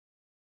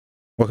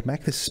Welcome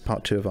back. This is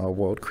part 2 of our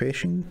world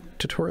creation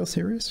tutorial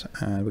series,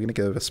 and we're going to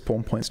go over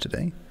spawn points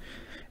today.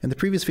 In the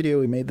previous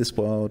video we made this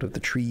world of the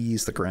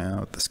trees, the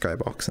ground, the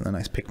skybox, and the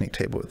nice picnic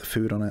table with the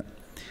food on it.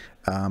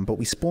 But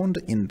we spawned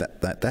in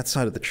that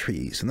side of the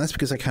trees, and that's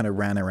because I kind of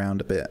ran around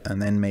a bit and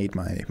then made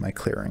my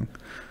clearing.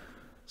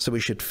 So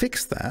we should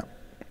fix that,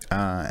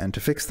 and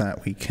to fix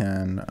that we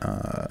can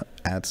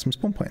add some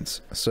spawn points.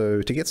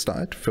 So to get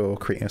started for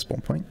creating a spawn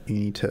point, you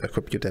need to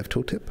equip your dev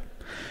tooltip.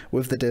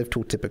 With the dev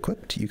tooltip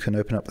equipped, you can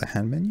open up the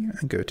hand menu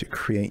and go to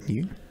create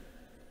new.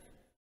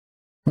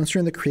 Once you're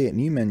in the create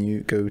new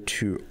menu, go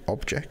to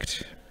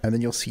object, and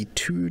then you'll see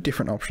two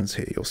different options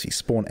here. You'll see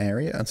spawn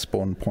area and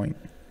spawn point.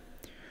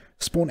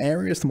 Spawn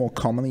area is the more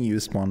commonly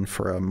used one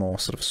for a more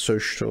sort of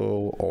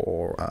social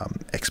or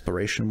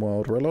exploration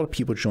world where a lot of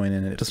people join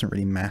in and it doesn't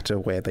really matter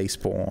where they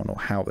spawn or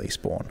how they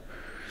spawn.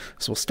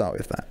 So we'll start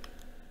with that.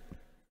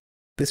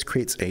 This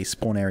creates a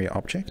spawn area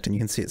object, and you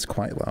can see it's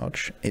quite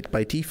large. It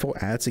by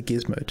default adds a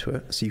gizmo to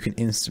it, so you can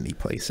instantly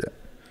place it.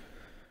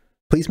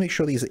 Please make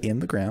sure these are in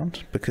the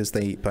ground, because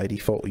they by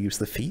default use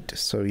the feet,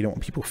 so you don't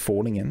want people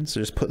falling in,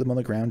 so just put them on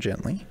the ground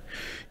gently.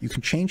 You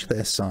can change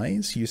their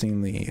size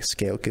using the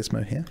scale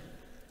gizmo here,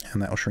 and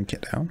that will shrink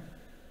it down.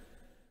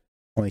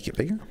 Or make it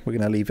bigger. We're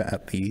going to leave it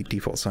at the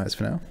default size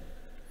for now.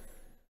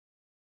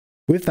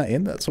 With that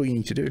in, that's all you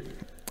need to do.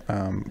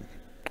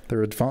 There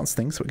are advanced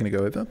things we're going to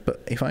go over,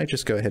 but if I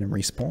just go ahead and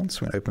respawn, so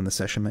I'm going to open the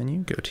session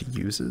menu, go to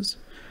users,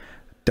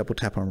 double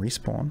tap on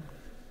respawn,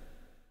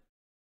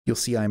 you'll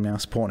see I'm now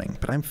spawning,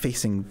 but I'm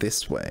facing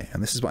this way,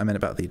 and this is what I meant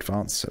about the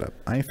advanced setup.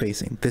 I'm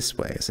facing this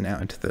way as in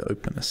out into the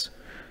openness.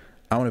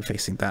 I want to be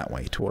facing that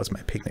way towards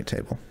my picnic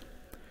table.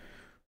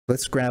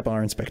 Let's grab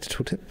our inspector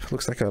tooltip.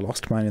 Looks like I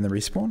lost mine in the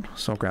respawn,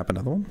 so I'll grab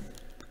another one.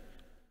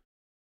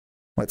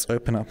 Let's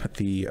open up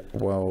the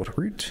world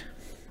root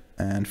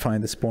and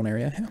find the spawn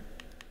area here.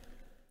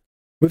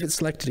 With it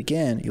selected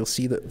again, you'll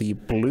see that the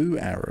blue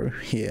arrow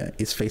here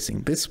is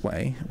facing this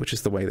way, which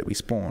is the way that we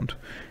spawned.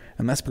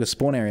 And that's because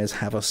spawn areas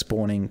have us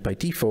spawning by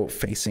default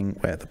facing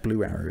where the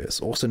blue arrow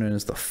is, also known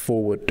as the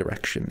forward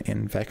direction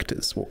in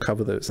vectors. We'll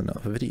cover those in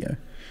another video.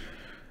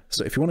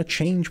 So if you want to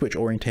change which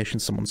orientation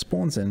someone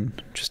spawns in,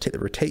 just hit the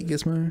rotate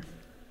gizmo,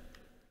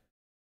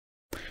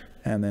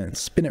 and then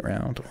spin it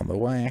around on the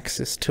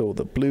y-axis till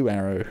the blue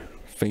arrow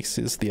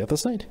faces the other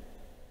side.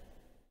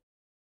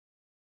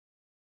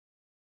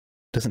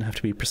 Doesn't have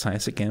to be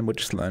precise again, we're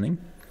just learning.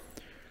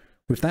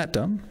 With that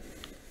done,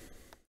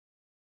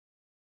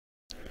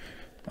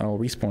 I'll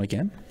respawn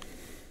again.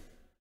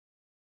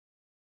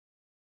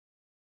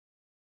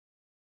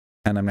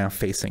 And I'm now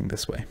facing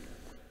this way.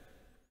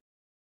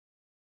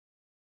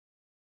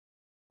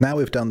 Now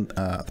we've done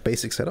the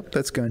basic setup,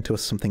 let's go into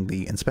something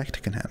the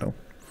inspector can handle.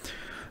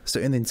 So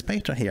in the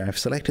inspector here, I've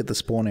selected the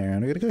spawn area,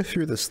 and I'm going to go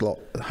through the slot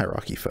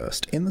hierarchy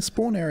first. In the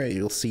spawn area,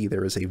 you'll see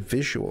there is a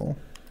visual.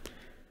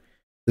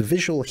 The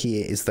visual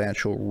here is the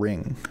actual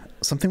ring.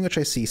 Something which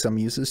I see some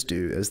users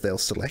do is they'll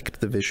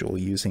select the visual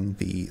using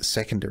the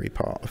secondary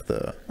part of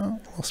the... Oh,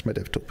 I lost my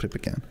dev tooltip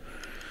again.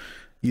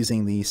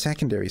 Using the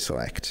secondary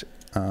select,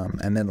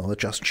 and then they'll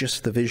adjust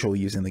just the visual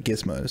using the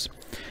gizmos.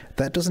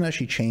 That doesn't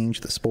actually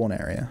change the spawn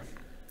area.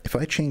 If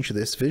I change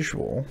this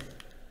visual,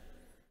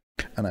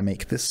 and I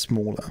make this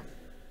smaller,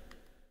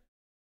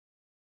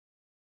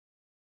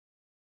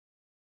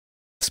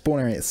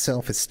 spawn area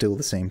itself is still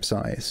the same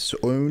size, so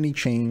only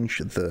change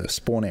the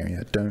spawn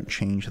area, don't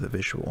change the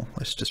visual.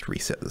 Let's just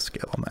reset the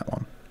scale on that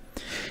one.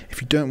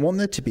 If you don't want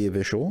there to be a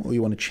visual, or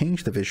you want to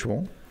change the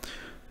visual,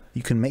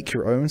 you can make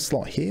your own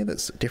slot here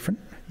that's different.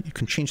 You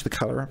can change the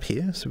color up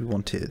here, so we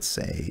wanted,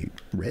 say,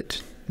 red.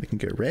 We can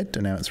go red,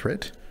 and now it's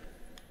red.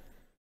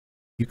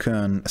 You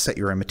can set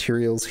your own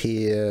materials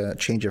here,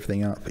 change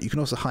everything up, but you can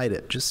also hide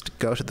it. Just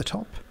go to the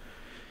top,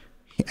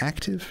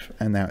 active,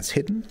 and now it's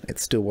hidden. It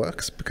still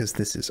works because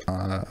this is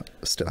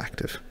still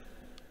active.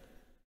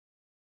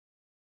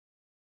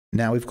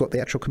 Now we've got the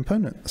actual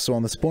component. So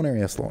on the spawn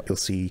area slot, you'll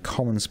see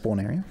common spawn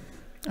area,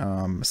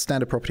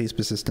 standard properties,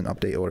 persistent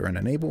update order, and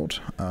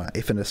enabled.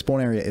 If a spawn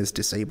area is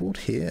disabled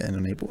here and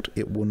enabled,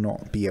 it will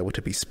not be able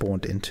to be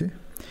spawned into.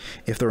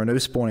 If there are no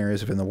spawn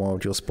areas within the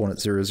world, you'll spawn at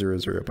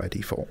 000 by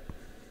default.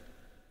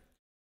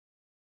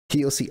 Here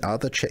you'll see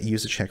other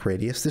user check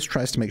radius. This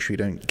tries to make sure you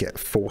don't get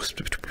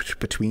forced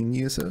between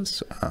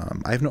users.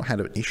 I've not had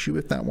an issue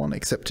with that one,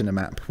 except in a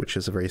map, which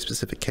is a very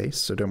specific case,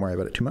 so don't worry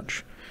about it too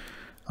much.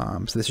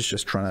 So this is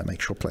just trying to make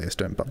sure players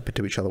don't bump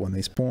into each other when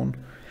they spawn.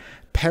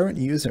 Parent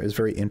user is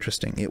very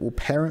interesting. It will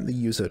parent the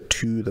user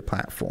to the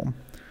platform.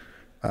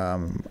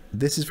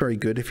 This is very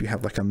good if you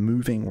have like a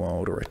moving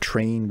world or a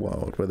train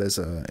world where there's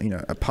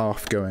a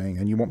path going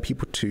and you want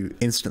people to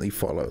instantly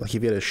follow. Like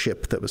if you had a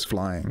ship that was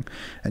flying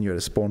and you had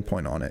a spawn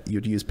point on it,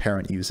 you'd use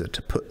parent user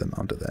to put them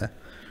under there.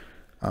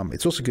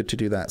 It's also good to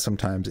do that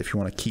sometimes if you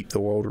want to keep the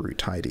world root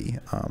tidy.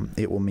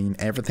 It will mean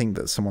everything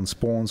that someone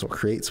spawns or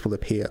creates will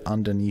appear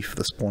underneath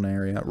the spawn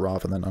area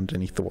rather than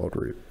underneath the world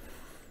root.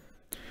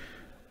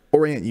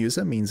 Orient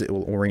user means it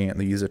will orient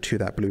the user to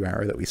that blue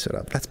arrow that we set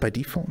up. That's by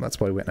default, that's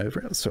why we went over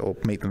it, so it'll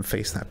make them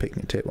face that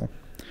picnic table.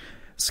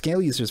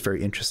 scale user is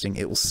very interesting.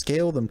 It will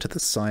scale them to the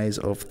size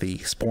of the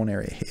spawn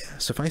area here.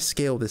 So if I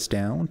scale this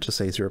down to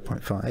say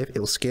 0.5, it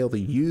will scale the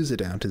user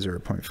down to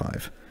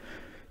 0.5.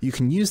 You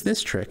can use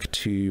this trick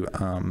to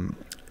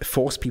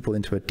force people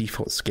into a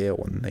default scale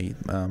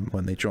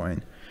when they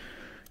join.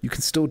 You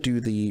can still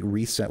do the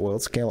reset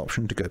world scale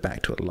option to go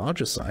back to a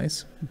larger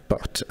size,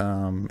 but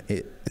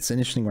it's an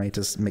interesting way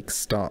to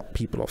start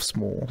people off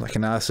small, like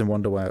an Alice in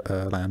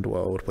Wonderland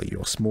world where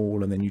you're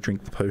small and then you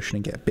drink the potion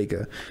and get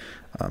bigger.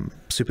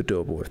 Super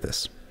doable with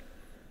this.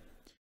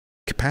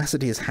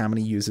 Capacity is how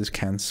many users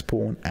can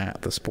spawn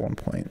at the spawn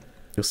point.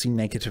 You'll see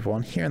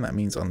 -1 here, and that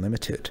means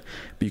unlimited.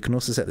 But you can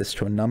also set this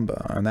to a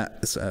number, and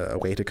that's a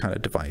way to kind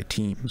of divide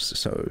teams.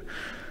 So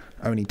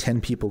only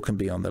 10 people can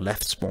be on the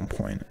left spawn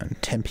point and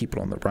 10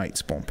 people on the right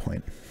spawn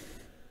point.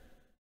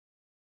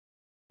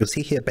 You'll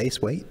see here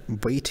base weight.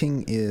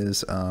 Weighting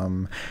is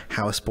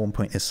how a spawn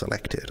point is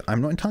selected.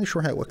 I'm not entirely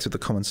sure how it works with the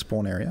common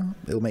spawn area.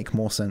 It'll make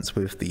more sense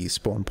with the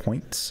spawn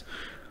points.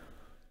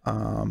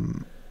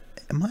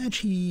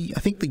 I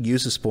think the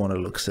user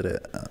spawner looks at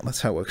it.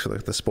 That's how it works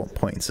with the spawn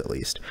points, at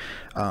least.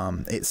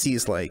 It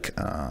sees like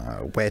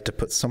where to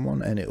put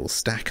someone, and it will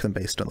stack them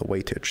based on the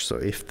weightage. So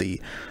if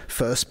the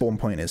first spawn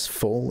point is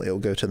full, it'll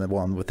go to the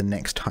one with the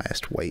next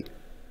highest weight.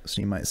 So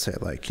you might say,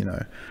 like, you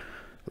know,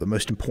 the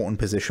most important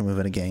position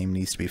within a game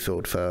needs to be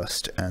filled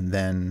first, and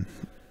then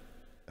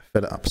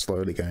fill it up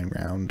slowly going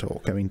around, or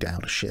going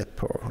down a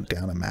ship, or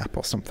down a map,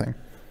 or something.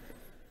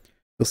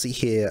 You'll see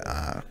here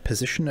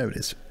position node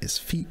is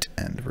feet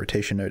and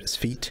rotation node is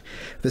feet.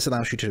 This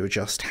allows you to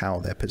adjust how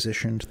they're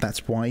positioned.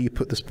 That's why you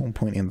put the spawn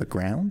point in the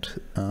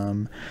ground,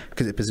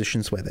 because it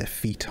positions where their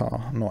feet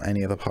are, not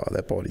any other part of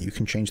their body. You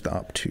can change that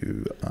up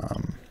to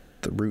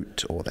the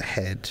root or the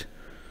head.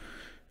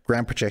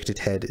 Ground projected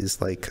head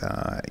is like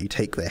you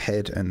take their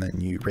head and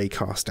then you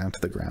raycast down to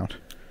the ground.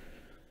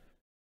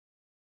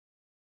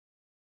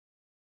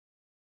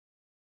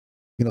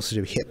 You can also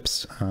do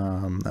hips.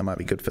 That might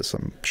be good for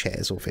some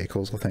chairs or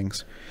vehicles or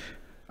things.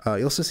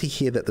 You also see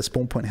here that the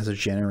spawn point has a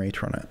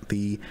generator on it.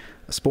 The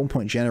spawn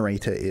point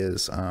generator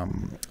is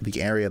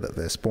the area that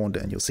they're spawned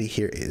in. You'll see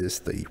here is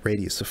the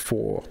radius of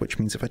 4, which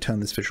means if I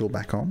turn this visual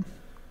back on,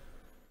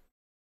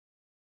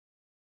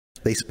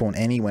 they spawn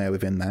anywhere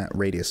within that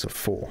radius of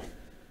 4.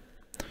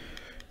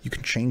 You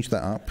can change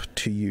that up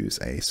to use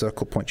a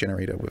circle point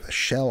generator with a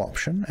shell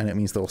option, and it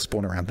means they'll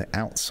spawn around the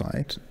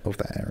outside of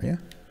that area.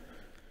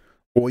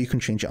 Or you can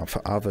change it up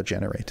for other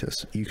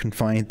generators. You can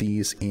find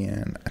these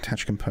in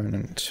attach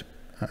component,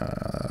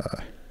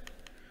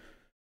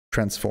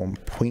 transform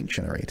point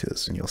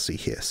generators, and you'll see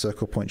here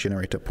circle point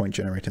generator,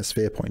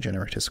 sphere point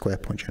generator, square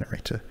point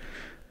generator.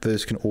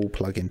 Those can all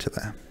plug into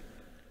there.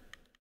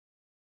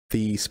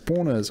 The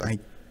spawners, I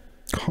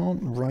can't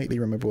rightly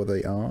remember where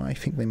they are. I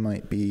think they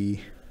might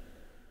be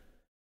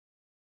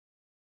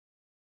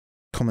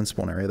common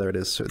spawn area. There it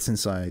is. So it's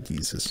inside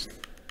users.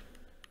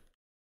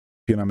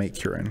 You're gonna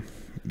make your own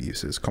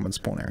users common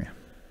spawn area.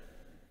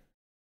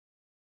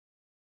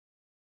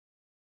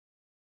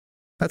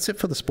 That's it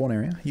for the spawn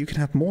area. You can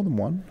have more than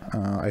one.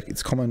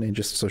 It's common in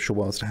just social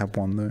worlds to have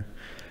one though.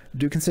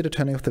 Do consider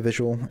turning off the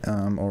visual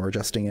or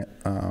adjusting it.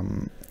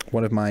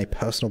 One of my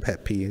personal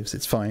pet peeves,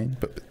 it's fine,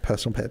 but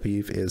personal pet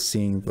peeve is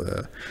seeing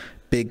the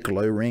big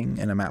glow ring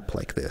in a map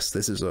like this.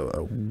 This is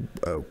a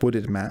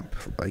wooded map,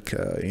 like,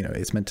 you know,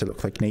 it's meant to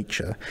look like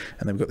nature,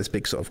 and then we've got this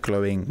big sort of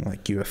glowing,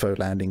 like, UFO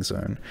landing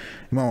zone.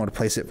 You might want to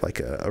place it like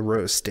a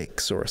row of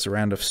sticks or a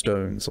surround of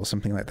stones or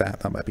something like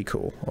that. That might be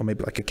cool. Or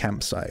maybe like a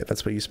campsite.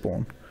 That's where you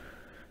spawn.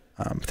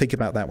 Think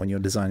about that when you're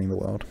designing the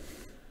world.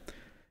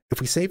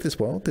 If we save this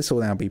world, this will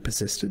now be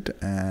persisted,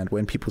 and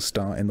when people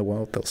start in the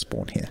world, they'll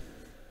spawn here.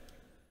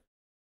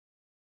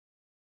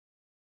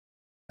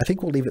 I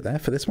think we'll leave it there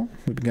for this one.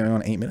 We've been going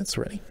on 8 minutes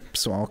already,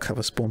 so I'll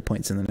cover spawn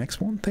points in the next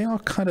one. They are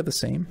kind of the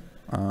same,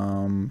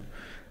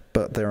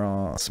 but there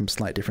are some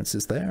slight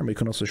differences there, and we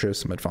can also show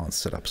some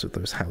advanced setups of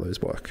those, how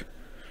those work.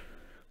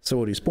 So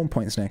we'll do spawn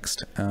points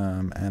next,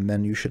 and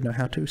then you should know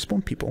how to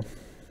spawn people.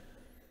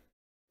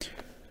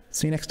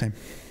 See you next time.